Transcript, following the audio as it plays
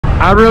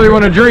I really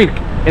want to drink.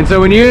 And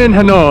so when you're in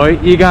Ha Noi,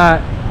 you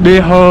got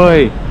Bia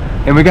Hơi.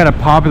 And we got a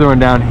popular one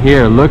down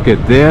here. Look at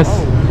this.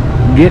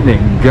 Getting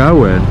it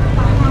going.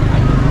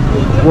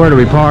 Where do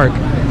we park?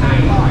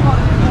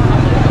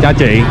 Chào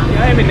chị.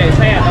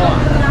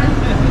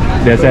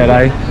 Để xe ở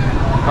đây.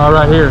 Oh,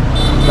 right here.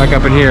 Back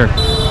up in here.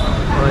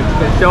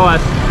 Show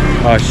us.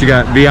 Oh, she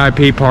got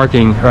VIP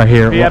parking right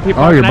here. VIP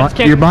oh, your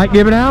bike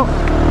giving out?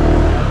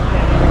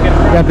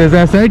 Got this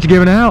SH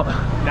giving out?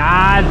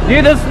 Nah,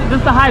 dude, this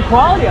is the high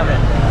quality of it.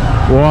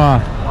 Wow.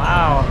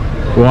 Wow.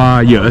 Wow,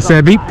 yeah,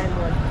 xe VIP.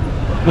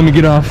 Let me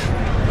get off.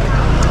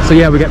 So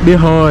yeah, we got Bia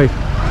Hoi.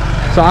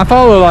 So I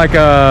follow like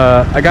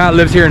a guy that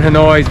lives here in Ha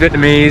Noi. He's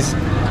Vietnamese.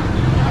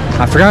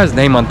 I forgot his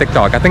name on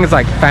TikTok. I think it's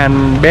like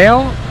Thìn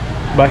Bệu.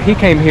 But he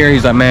came here,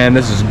 he's like, man,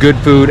 this is good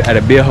food at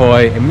a Bia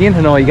Hoi. And me in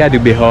Ha Noi, you gotta do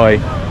Bia Hoi.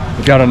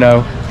 If y'all don't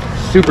know,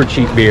 super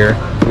cheap beer.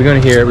 We're gonna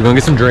here, we're gonna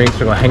get some drinks,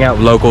 we're gonna hang out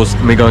with locals,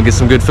 and we're gonna get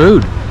some good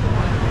food.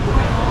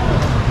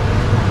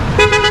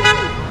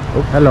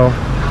 Oh, hello.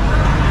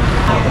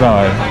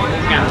 Rồi.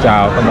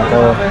 Chào, các bạn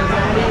cô.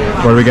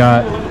 What do we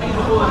got?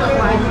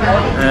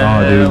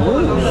 Oh, dude.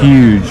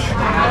 Huge.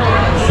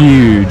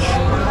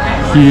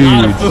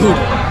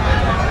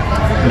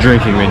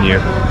 Drinking menu.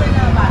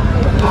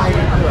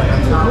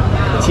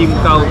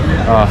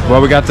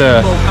 Well, we got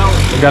the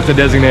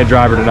designated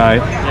driver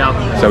tonight,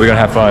 so we're gonna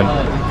have fun.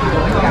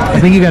 I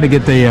think you got to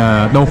get the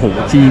đậu hũ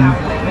chim.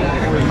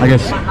 I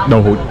guess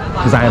đậu hũ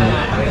rán.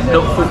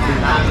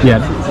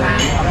 Yeah,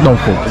 đậu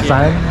hũ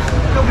rán.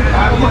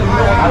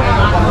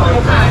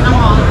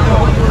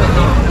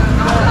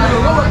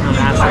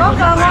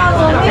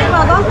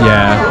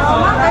 Yeah.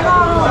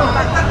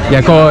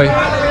 Dạ cô ơi,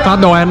 có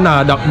đồ ăn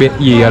đặc biệt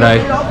gì ở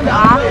đây?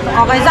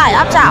 Có cái giải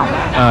áp chảo.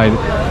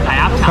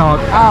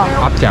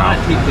 Áp chảo.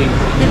 Thịt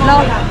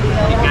lợn.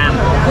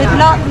 Thịt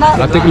lợn.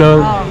 Là thịt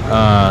lợn.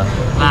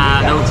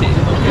 Là đâu chị?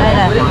 Đây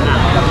này.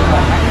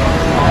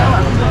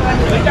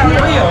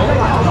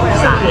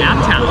 Giải áp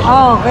chảo.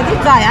 Cái thịt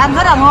giải ăn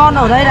rất là ngon,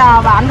 ở đây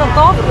là bán được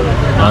tốt.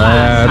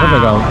 Rất là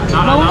ngon.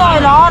 Đúng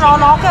rồi,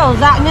 nó kiểu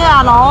dạng như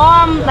là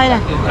nó đây này,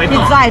 thịt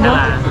giải nướng.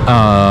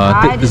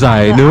 Thịt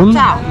giải nướng.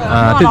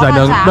 Thịt giải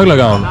nướng rất là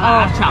ngon.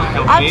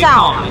 Áp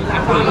chảo.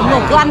 Đúng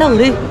rồi, cứ ăn thử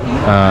đi.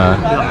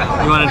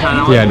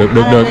 Yeah, được.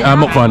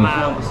 Một phần.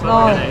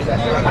 Rồi.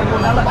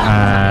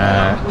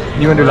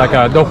 You want to do like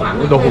a đậu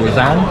hũ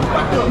rán?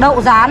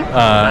 Đậu rán.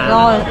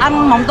 Rồi,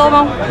 ăn mắm tôm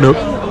không? Được.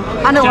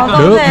 Ăn được mắm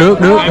tôm. Được.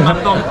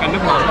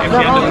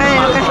 Ok.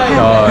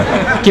 Rồi,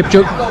 kiếp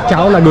trước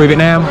cháu là người Việt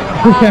Nam.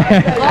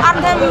 Có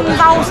ăn thêm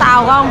rau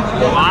xào không?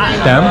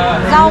 Tám.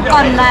 Rau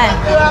cần này,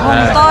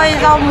 mùng tơi,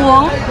 rau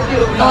muống,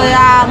 rồi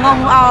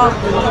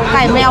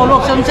cải mèo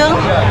luộc chấm trứng.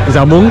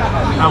 Rau muống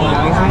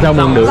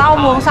được. Rau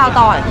muống xào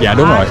tỏi. Dạ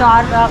đúng rồi.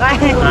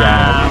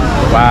 Dạ.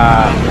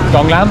 Và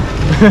ngon lắm.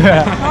 Thôi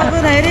cứ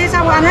thế đi,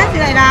 xong ăn hết thì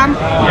lại làm.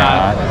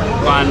 Dạ.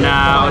 Còn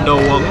đồ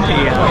uống thì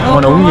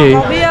món uống gì?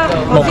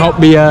 Một hộp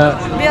bia.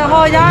 Bia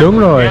Hoi nhá. Đúng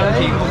rồi.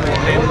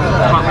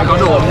 hoặc có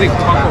đồ uống gì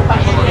không?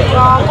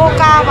 Có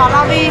coca và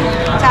lavi,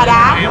 trà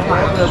đá.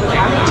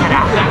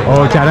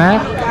 Ồ, trà đá.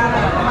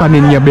 Ta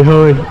nhìn nhà Bia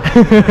Hơi.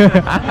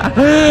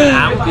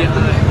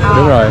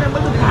 Đúng rồi.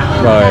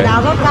 Rồi. Trà đá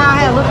vodka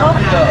hay là vodka?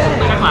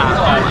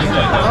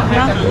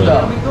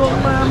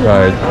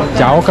 Rồi,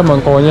 cháu cảm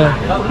ơn cô nha.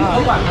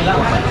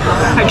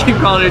 I keep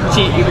calling her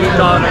chị, you keep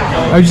calling her.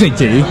 Oh, you say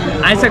chị?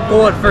 I said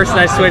cô at first and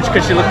I switched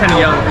because she looked kind of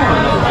young.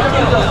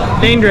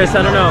 Dangerous,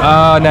 I don't know.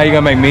 Now you're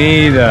gonna make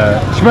me the...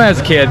 She probably has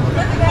a kid.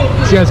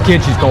 She has a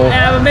kid, she's cool.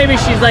 Yeah, but maybe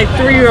she's like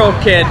 3-year-old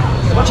kid.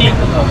 Chị.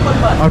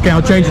 Okay,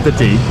 I'll change it to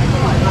tea.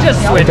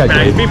 Just switch, Okay,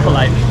 man. Be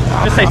polite.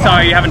 Just say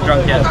sorry, you haven't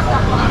drunk yet.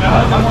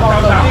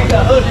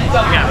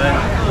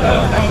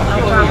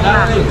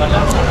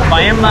 Bọn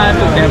em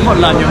được đến một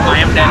lần nhưng mà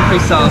em đến hơi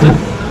sợ.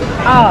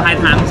 2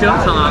 tháng trước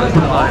xong rồi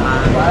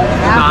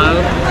là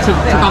chưa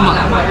có mở.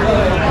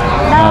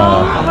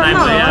 Hôm nay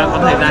mới có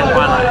thời gian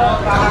qua lại.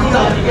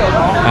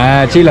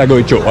 À, chị là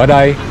đội chủ ở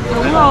đây.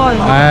 Đúng rồi.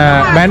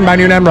 À, bán bao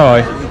nhiêu năm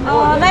rồi?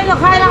 Đây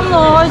được 2 năm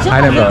rồi, chứ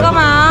không được cơ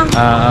mà.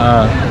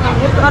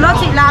 Còn đó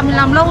chị làm thì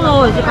làm lâu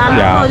rồi, chị bán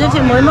lâu rồi chứ chị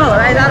mới mở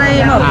đây ra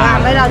đây mở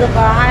hàng đây là được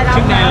 2 năm.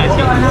 Trước đây là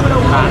chị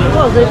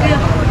ở dưới kia.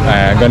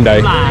 À, gần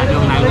đây.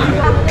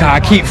 God, I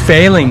keep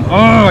failing.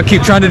 Oh, I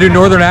keep trying to do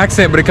northern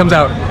accent, but it comes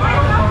out.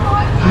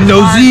 No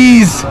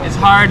Z's. It's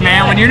hard,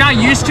 man. When you're not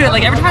used to it,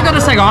 like every time I go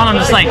to Saigon, I'm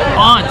just like,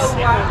 oh, it's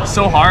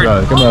so hard.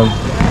 Rồi, cảm ơn.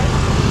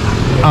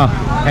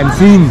 And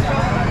scene.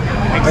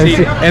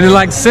 And they're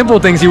like simple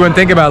things you wouldn't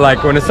think about,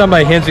 like when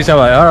somebody hands you something,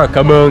 like, oh,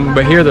 come on,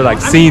 but here they're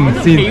like scene.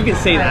 Okay, you can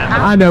say that.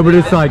 I know, but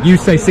it's like you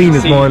say scene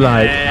is more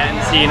like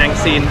scene.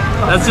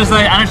 That's just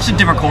like that's just a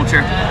different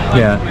culture.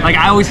 Yeah. Like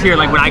I always hear,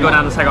 like when I go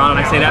down to Saigon and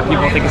I say that,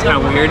 people think it's kind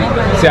of weird.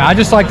 See, I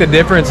just like the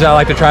difference. I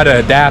like to try to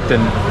adapt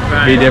and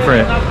be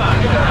different.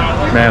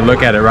 Man,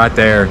 look at it right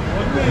there.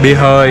 Bia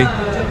Hơi,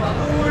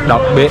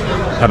 đặc biệt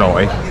Ha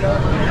Nội.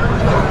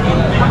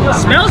 It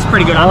smells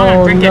pretty good. I'm not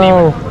gonna drink any.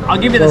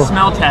 I'll give you the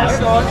smell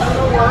test.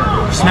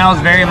 It smells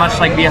very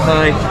much like Bia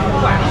Hơi.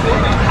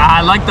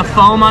 I like the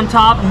foam on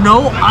top.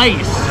 No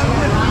ice.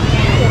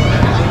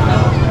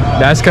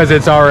 That's because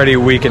it's already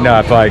weak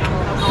enough. Like,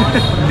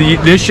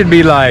 this should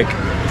be like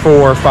 4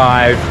 or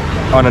 5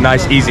 on a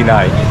nice easy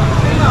night.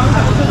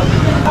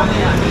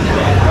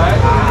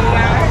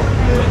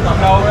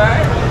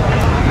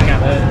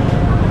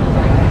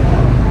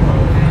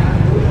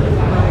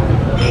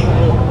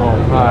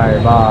 Hai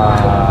ba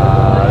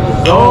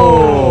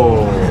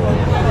go.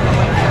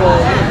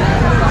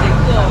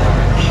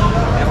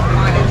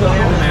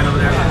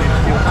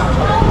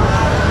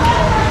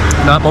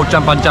 Not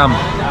 100%,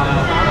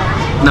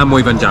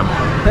 50%.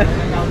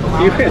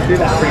 You can do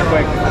that pretty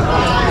quick.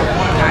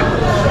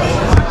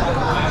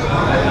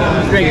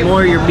 You drink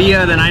more of your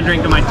beer than I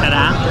drink of my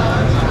tada.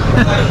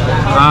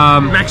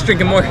 Max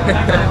drinking more.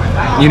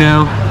 You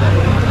know,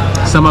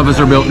 some of us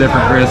are built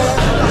different, Chris.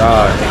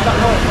 Rồi,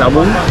 sao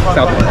bún,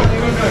 sao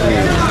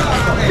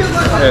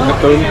nước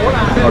tương.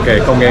 Ok,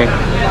 không nghe.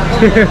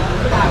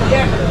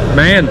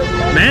 Man,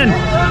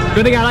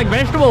 Good thing I like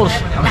vegetables.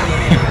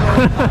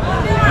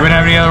 you wouldn't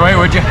have any other way,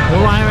 would you?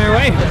 Well, I have my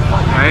way.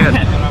 Man.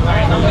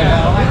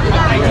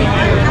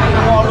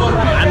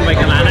 Ăn mấy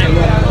cái lá này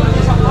luôn.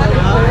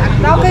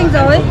 Rau kinh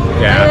giới.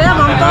 Dạ. Đây là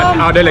mắm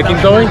tôm. Đây là kim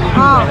tối.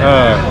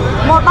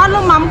 Một bát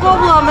nước mắm cô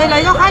vừa mới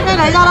lấy cho khách đây,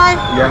 lấy ra đây.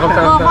 Dạ không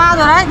sao. Vừa qua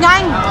rồi đấy,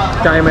 nhanh.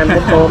 Cho em mắm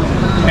tôm.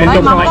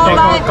 Đấy, mắm tôm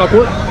đây. Kho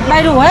cuốn.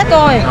 Đầy đủ hết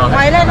rồi.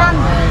 Quay lên ăn.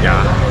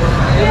 Dạ.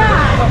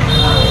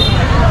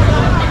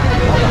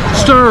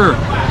 Stir.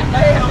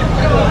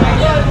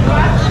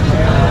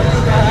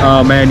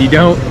 Oh man, you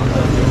don't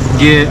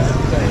get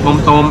mom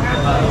tôm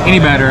any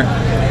better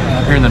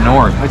here in the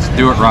north. Let's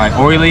do it right.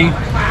 Oily.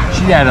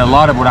 She had a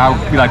lot of what I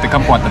would like to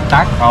kumquat the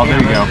tac. Oh, there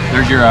you go.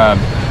 There's your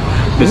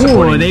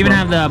Ooh, they even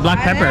have the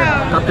black pepper.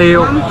 Có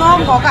tiêu. Mắm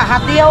tôm có cả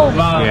hạt tiêu.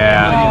 Vâng.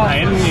 Yeah.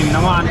 Nhìn nó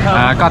ngon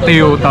thơm. Có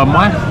tiêu tôm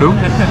quá. Đúng.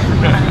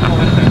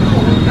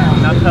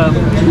 Nó thơm.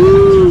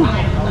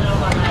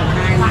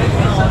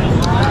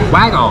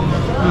 Quá ngon.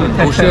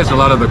 Oh shit, a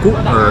lot of the cook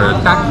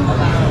or tac.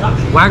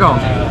 Quá ngon.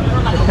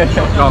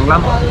 Ngon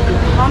lắm.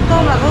 Mắm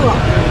tôm là vừa.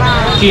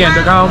 Chị ăn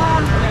được không?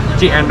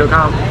 Chị ăn được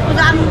không?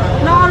 Ăn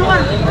no luôn.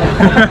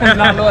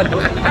 No luôn. No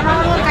luôn.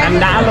 Ăn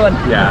đã luôn.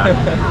 Yeah.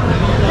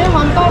 Thế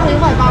mắm tôm thì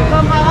phải vào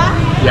cơm hai bát.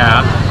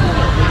 Yeah.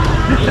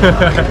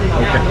 Okay.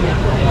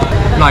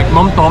 Like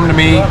mom tôm to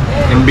me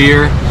and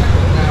beer.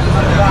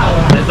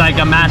 It's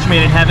like a match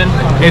made in heaven.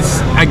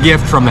 It's a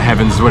gift from the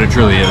heavens, is what it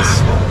truly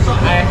is.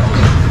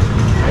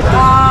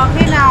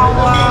 Khi nào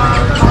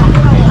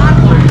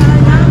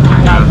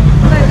ăn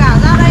kể cả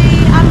ra đây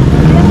ăn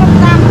miếng cơm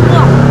rang cũng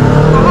được,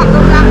 có cả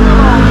cơm rang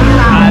cũng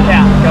là Thế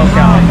à? Kiểu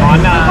món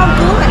không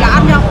cứ phải là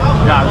ăn đâu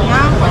dạ.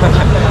 nhá.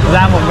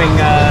 Ra một mình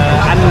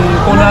ăn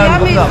cô Một đơn đĩa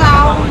cũng mì được.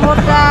 xào, một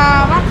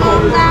bát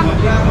cơm rang.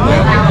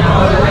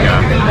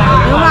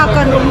 Nếu mà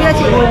cần uống bia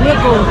chị uống bia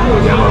cùng.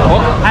 Ủa?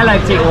 Hay là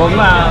chị uống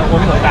một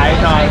cái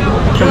cho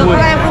Được, vui.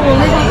 các em không uống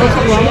cái gì tôi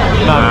chị uống.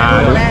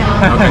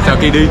 Ok, sau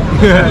khi đi.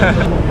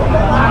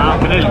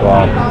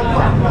 Wow.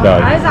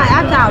 Rồi. Đấy, giải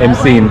áp chảo. Em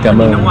xin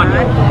cảm ơn. Đi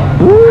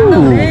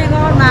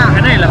ngon mà.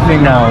 Cái này là Phiên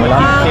phần nào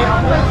lắm.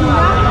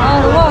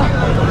 Đúng rồi.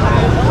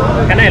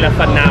 Cái này là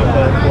phần nào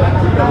của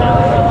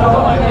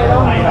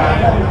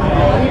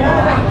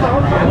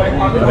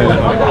Đây là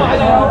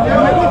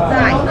Nó thịt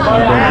giải.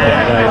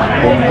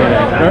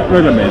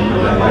 rất là mềm.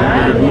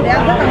 Thịt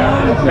em rất là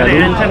ngon. cái này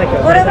ăn chắc là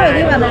kiểu Cô đấy phải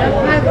đi vào đấy,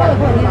 hai cô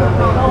phải đi.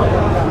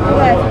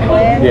 Về của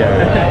em.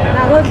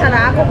 Nào hơn trà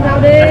đá cùng nhau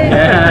đi.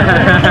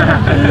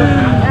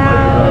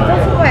 Chúc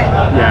sức khỏe.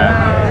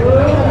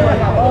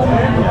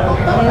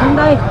 Cảm ơn đến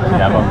đây.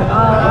 Dạ vâng.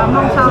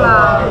 Mong sao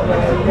là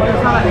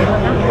sau lại đến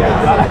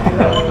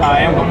nhá.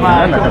 em cũng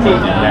chúc chị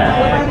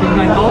kinh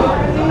doanh tốt,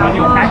 có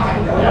nhiều khách,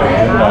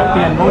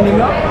 tiền vô như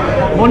nước,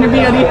 vô như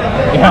bia đi,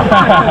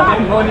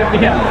 vô như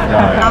bia.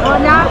 Cảm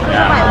ơn nhá. Sức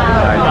khỏe.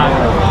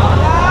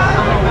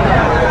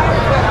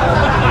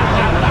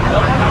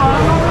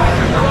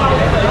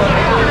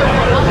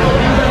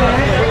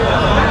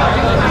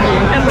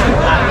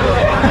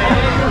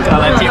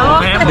 Là chị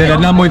của em. Đây là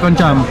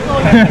 50%.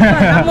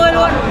 50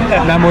 luôn.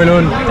 50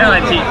 luôn. Chắc là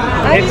chị.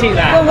 Đấy, chị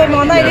là dùng cái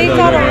món này đi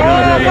cho nó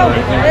không.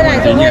 Đây này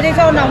dùng cái đi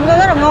cho nóng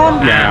rất là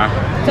ngon. Dạ.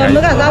 Chấm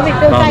với cả gia vị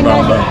tiêu chanh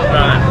đây.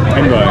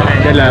 Em rồi.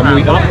 Đây là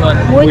mùi ớt.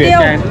 Muối tiêu.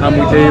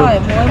 Mùi tiêu. Rồi,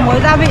 muối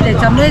gia vị để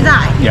chấm lên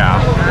giải. Dạ.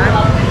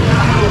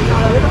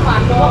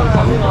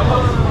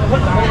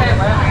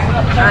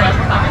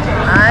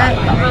 Đấy.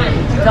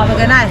 Chấm với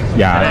cái này.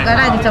 Dạ. Còn cái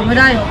này thì chấm với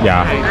đây.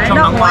 Dạ. Đấy,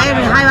 đậu của em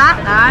thì 2 bát.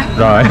 Đấy.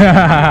 Rồi.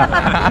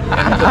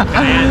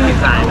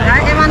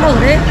 Đấy, em ăn thử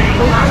đi.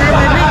 Xem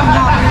cái vị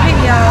ngọt, cái vị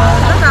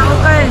rất là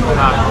ok.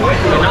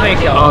 nó về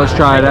kiểu Oh, let's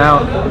try it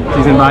out.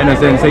 She's inviting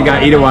us in, so you gotta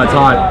eat it while it's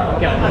hot.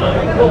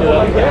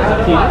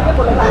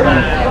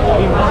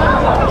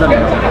 Rất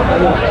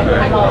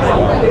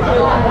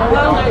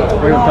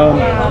là thơm.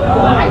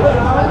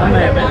 nó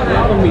mềm ấy,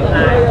 nó không bị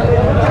thái.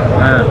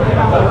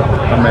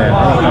 Còn mềm.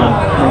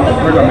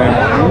 Rất là mềm.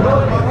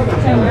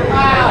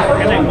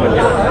 Cái này ngon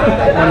nhất.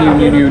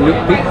 Nhiều nước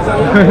tí.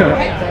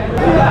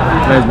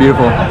 That's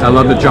beautiful. I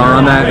love the char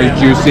on that. It's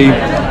juicy.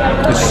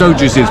 It's so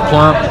juicy. It's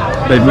plump.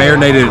 They've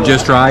marinated it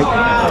just right,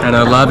 and I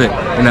love it.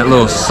 And that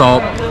little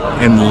salt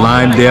and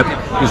lime dip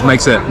just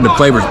makes the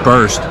flavors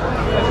burst.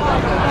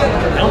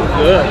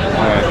 Good.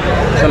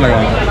 Rất là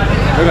ngon,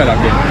 rất là đặc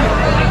biệt.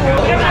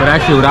 But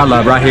actually what I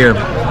love right here,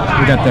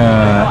 we got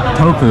the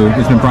tofu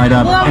that's been fried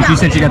up, and she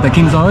said she got the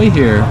kinzoi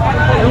here.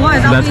 Đúng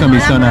rồi, So that's gonna be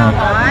so nice.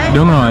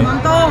 Đúng rồi. Mắm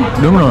tôm.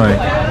 Đúng rồi.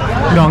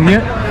 Ngon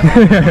nhất.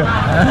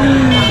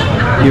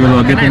 Give a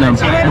little dip in them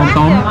mom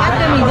tom.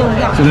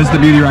 So this is the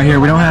beauty right here.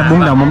 We don't have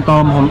bún đậu mắm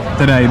tôm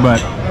today, but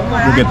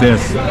we'll get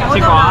this. Chị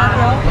có ăn.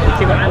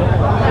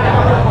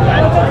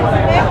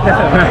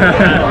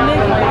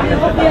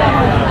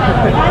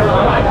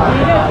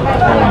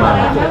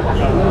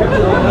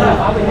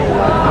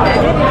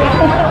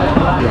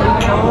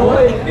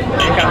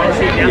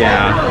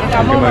 Dạ,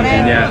 cảm ơn chị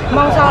nha.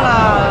 Mong sao là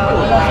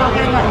sau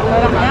khi nhận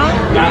lời bạn nhé.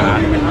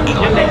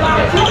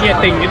 Nhiệt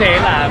tình như thế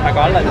là phải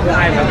có lần thứ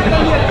 2 rồi.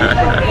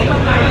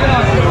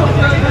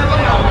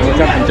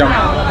 100%.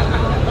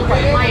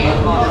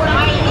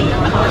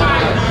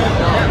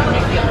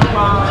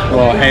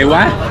 Ồ, hay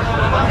quá.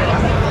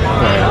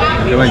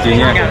 Cảm ơn chị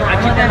nha.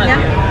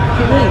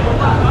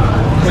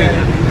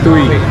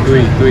 Tùy.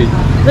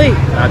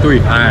 À,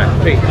 tùy. À.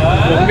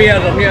 Uống bia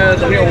giống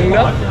như uống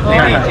nước. Thế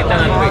thì chị ta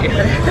là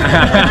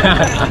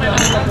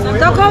Tùy.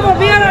 Cho cô một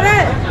bia rồi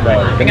đấy.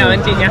 Cảm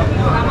ơn chị nhé.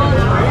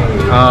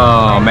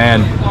 Oh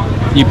man,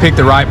 you picked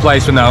the right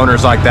place when the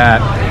owner's like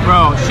that.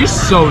 Bro, she's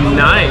so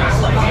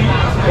nice.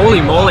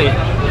 Holy moly.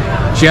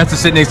 She has to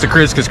sit next to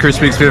Chris because Chris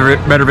speaks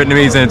better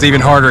Vietnamese, and it's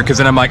even harder because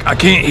then I'm like, I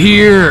can't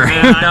hear.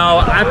 Yeah, I know.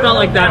 I felt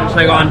like that in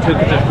Saigon too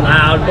because it's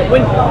loud, but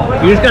when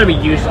you just gotta be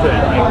used to it.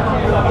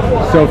 Like,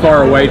 So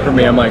far away from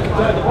me, I'm like,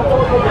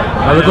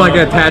 I look like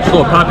an attached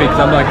little puppy because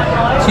I'm like,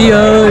 chị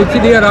ơi, chị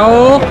đi ở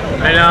đâu?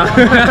 I know.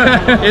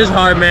 It is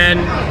hard, man.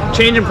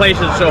 Changing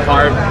places is so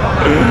hard.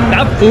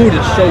 That food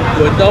is so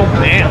good though,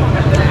 man.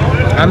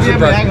 I'm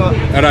surprised.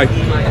 Ở đây.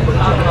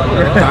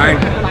 Đấy.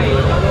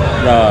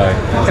 Rồi,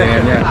 chị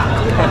em nha.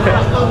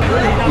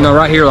 No,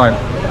 right here, like,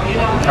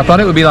 I thought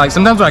it would be like,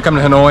 sometimes when I come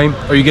to Hanoi,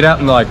 or you get out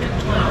in like,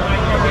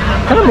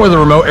 kind of more the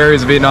remote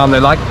areas of Vietnam, they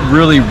like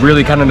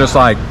really kind of just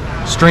like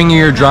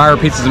stringier, drier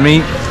pieces of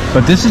meat.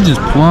 But this is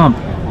just plump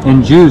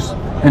and juice,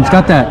 and it's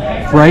got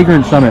that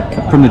fragrance from it,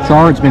 from the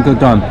char it's been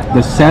cooked on.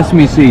 The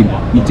sesame seed,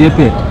 you dip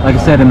it, like I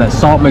said, and that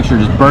salt mixture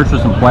just bursts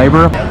with some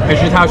flavor.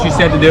 It's just how she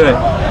said to do it.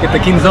 Get the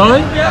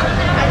kinzoi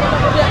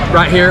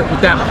right here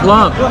with that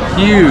plump,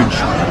 huge,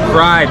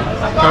 fried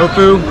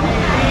tofu.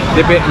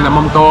 Dip it in the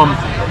mom tom,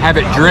 have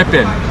it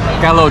dripping.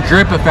 Got a little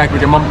drip effect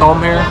with your mom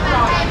tom here.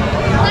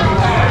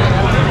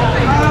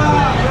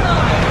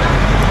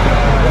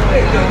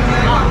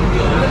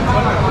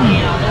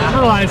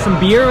 Some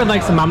beer with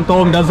like some mắm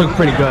tôm does look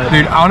pretty good.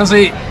 Dude,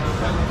 honestly,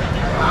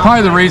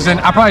 probably the reason,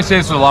 I probably say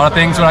this with a lot of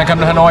things when I come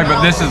to Hanoi,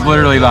 but this is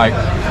literally like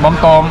mom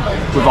tom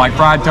with like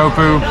fried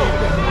tofu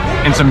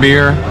and some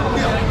beer.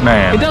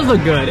 Man. It does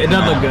look good. It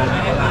does look good.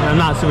 I'm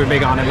not super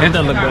big on it, but it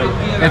does look good.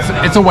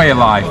 It's a way of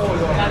life,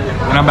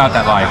 and I'm about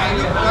that life.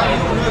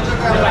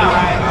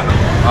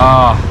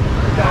 Ah,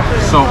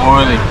 so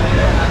oily.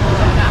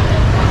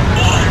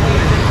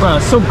 Bro,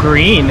 it's so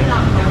green.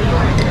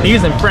 They're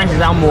using fresh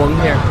rau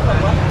muống here.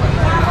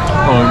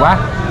 Holy wow.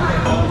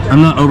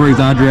 I'm not over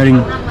exaggerating,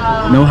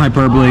 no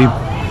hyperbole.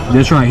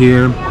 This right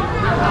here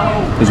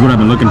is what I've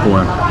been looking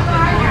for.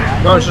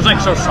 Bro, it's just like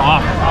so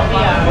soft.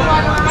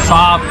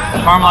 Soft,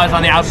 caramelized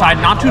on the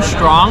outside, not too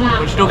strong,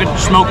 but still get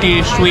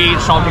smoky, sweet,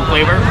 salty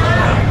flavor.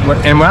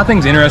 And what I think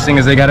is interesting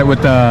is they got it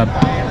with the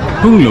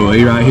hung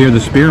lui right here,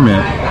 the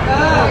spearmint.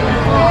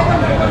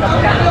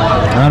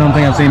 I don't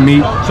think I've seen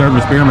meat served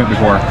with spearmint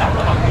before.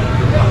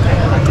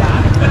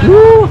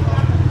 Woo!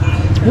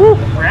 Woo!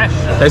 Fresh.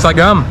 Tastes like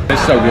gum.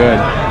 It's so good.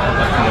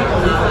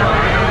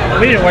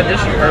 We didn't want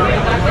this is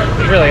perfect.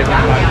 It really is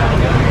not bad.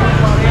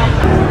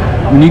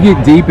 When you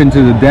get deep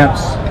into the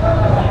depths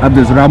of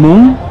this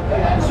ramon,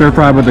 stir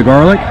fried with the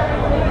garlic,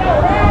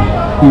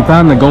 you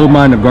find the gold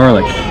mine of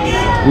garlic.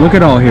 Look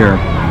at all here.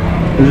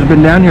 It's just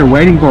been down here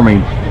waiting for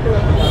me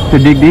to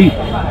dig deep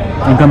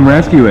and come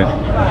rescue it.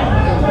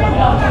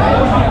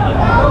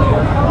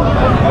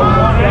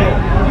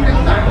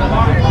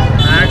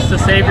 That's the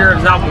savior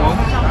of Zao Muong.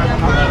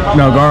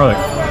 No, garlic.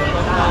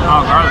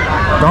 Oh, garlic.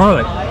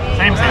 Garlic.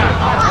 Same.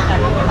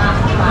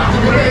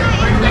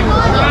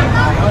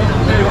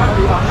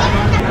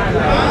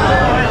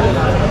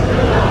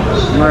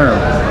 Wow.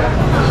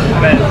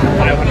 Bet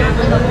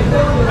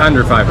 500.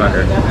 Under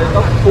 500.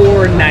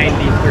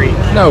 493.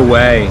 No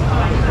way.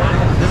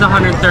 This is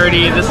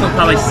 130. This one's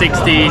probably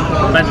 60,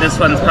 but this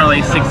one's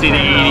probably 60 to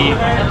 80.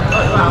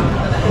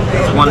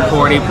 It's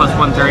 140 plus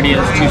 130 is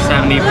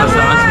 270 plus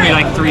that must be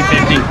like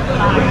 350.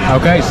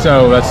 Okay,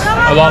 so that's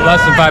a lot less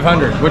than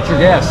 500. What's your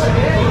guess?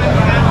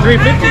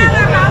 350.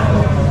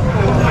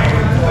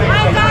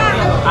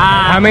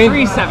 How many?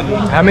 370.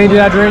 How many did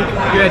I drink?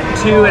 You had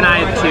 2 and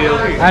I had 2.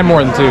 I had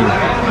more than 2. Did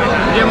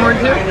you have more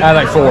than 2? I had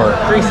like 4.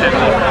 370.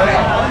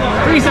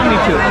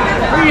 372.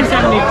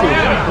 372.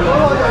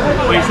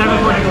 Wait, 7,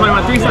 14,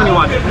 21,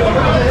 371.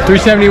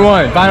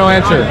 371. Final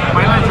answer.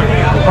 Final answer.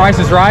 The price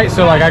is right,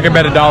 so like I could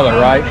bet $1,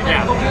 right?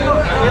 Yeah.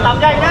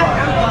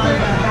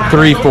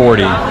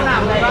 340.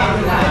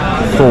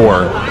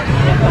 4.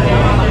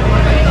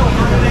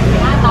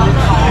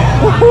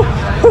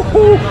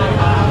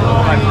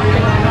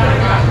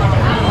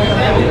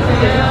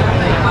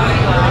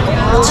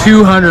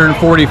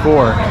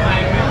 $244.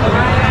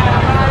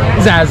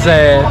 That's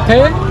it.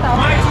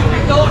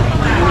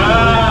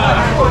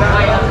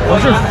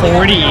 Those are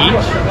 40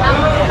 each.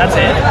 That's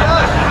it.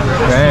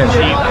 Man.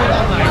 Cheap.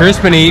 Chris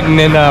been eating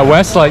in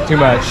Westlake too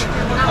much.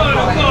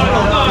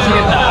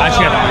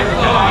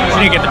 She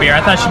didn't get the beer. I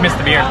thought she missed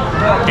the beer.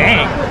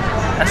 Dang.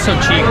 That's so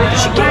cheap. Did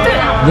she get it?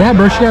 Yeah,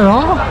 bro, she got it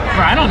all.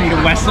 Bro, I don't need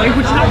a Westlake.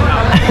 What you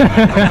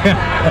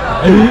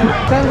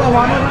talking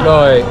about?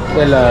 Rồi,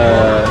 đây là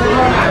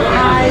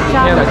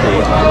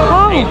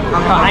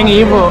Anh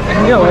nghĩ vừa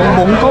như là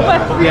 4 cốc ấy.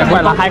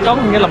 Vậy là 2 cốc,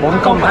 như là 4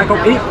 cốc. 2 cốc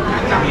ít.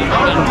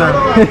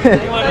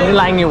 Như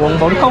là anh nghĩ uống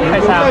 4 cốc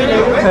hay sao?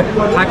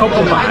 2 cốc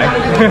không phải.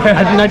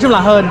 Nói chung là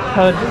hơn.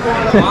 Đây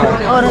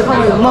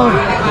không hiểu mời.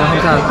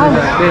 Không,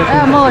 đây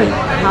là mời.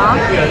 Đó.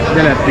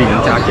 Đây là tiền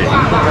trả chị.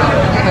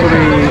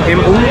 Vì em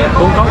uống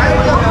 4 cốc.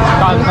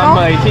 Còn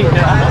mời chị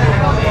nữa.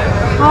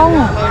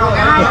 Không,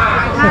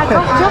 hai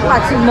cốc trước là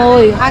chị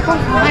mời, hai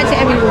chị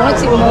em mình uống là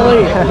chị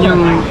mời.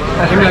 Nhưng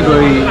em là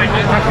người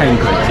khách hàng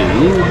của chị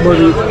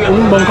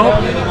uống 4 cốc.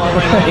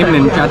 Em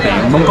nên trả tiền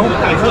 4 cốc.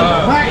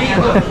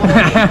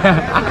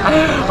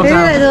 Thế thì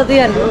lại thừa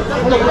tiền.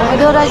 Hãy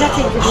đưa đây cho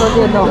chị thừa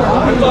tiền rồi.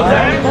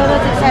 Đưa cho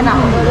chị xem nào.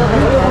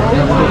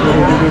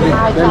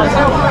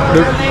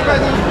 được.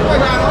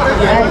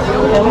 Đây,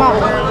 đúng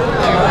không?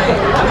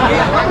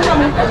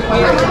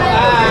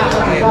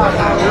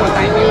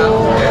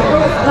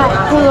 Lại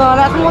thừa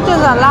lại không có tiền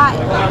trả lại.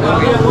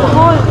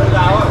 Thôi,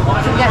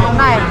 chị nhận cái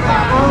này.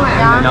 Thôi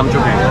nhá.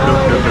 50 ngàn.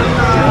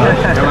 Được.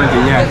 Cảm ơn chị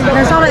nha.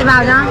 Lần sau lại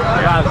vào nhá.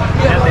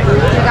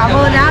 Chị cảm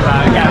ơn nhá.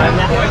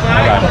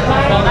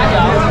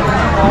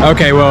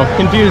 Okay, well,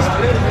 confused.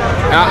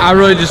 I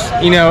really just,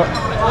 you know,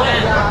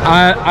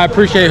 I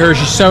appreciate her.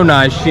 She's so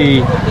nice.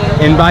 She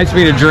invites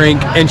me to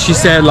drink, and she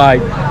said,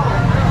 like,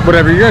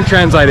 whatever, you're gonna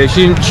translate it.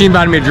 She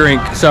invited me to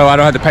drink, so I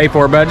don't have to pay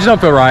for it, but I just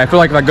don't feel right. I feel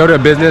like if I go to a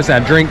business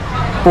and I drink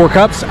 4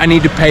 cups, I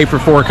need to pay for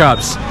 4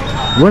 cups.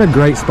 What a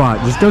great spot.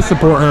 Just go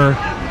support her.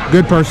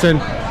 Good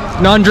person.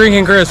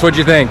 Non-drinking Chris, what'd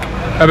you think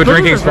of a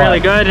drinking spot? Really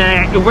good,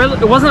 and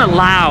it wasn't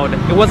loud.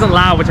 It wasn't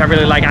loud, which I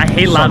really like. I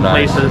hate loud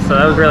places, so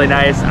that was really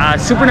nice.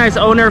 Super nice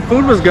owner.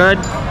 Food was good.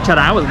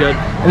 Chada was good.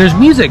 And there's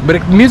music, but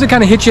music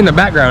kind of hits you in the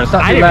background. It's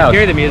not too loud. I didn't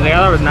hear the music. I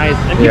thought it was nice.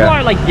 And people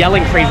aren't like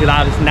yelling crazy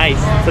loud. It's nice.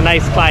 It's a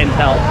nice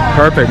clientele.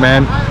 Perfect,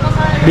 man.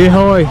 Bia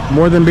Hoi,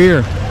 more than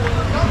beer.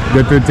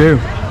 Good food too.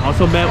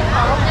 Also Bệu.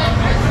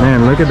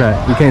 Man, look at that.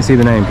 You can't see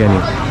the name, can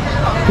you?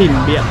 Thìn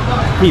Bệu.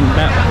 Thìn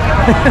Bệu.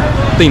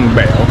 Thìn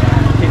Bệu.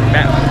 Thìn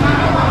Bệu.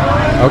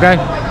 Okay,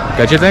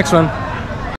 catch you next one.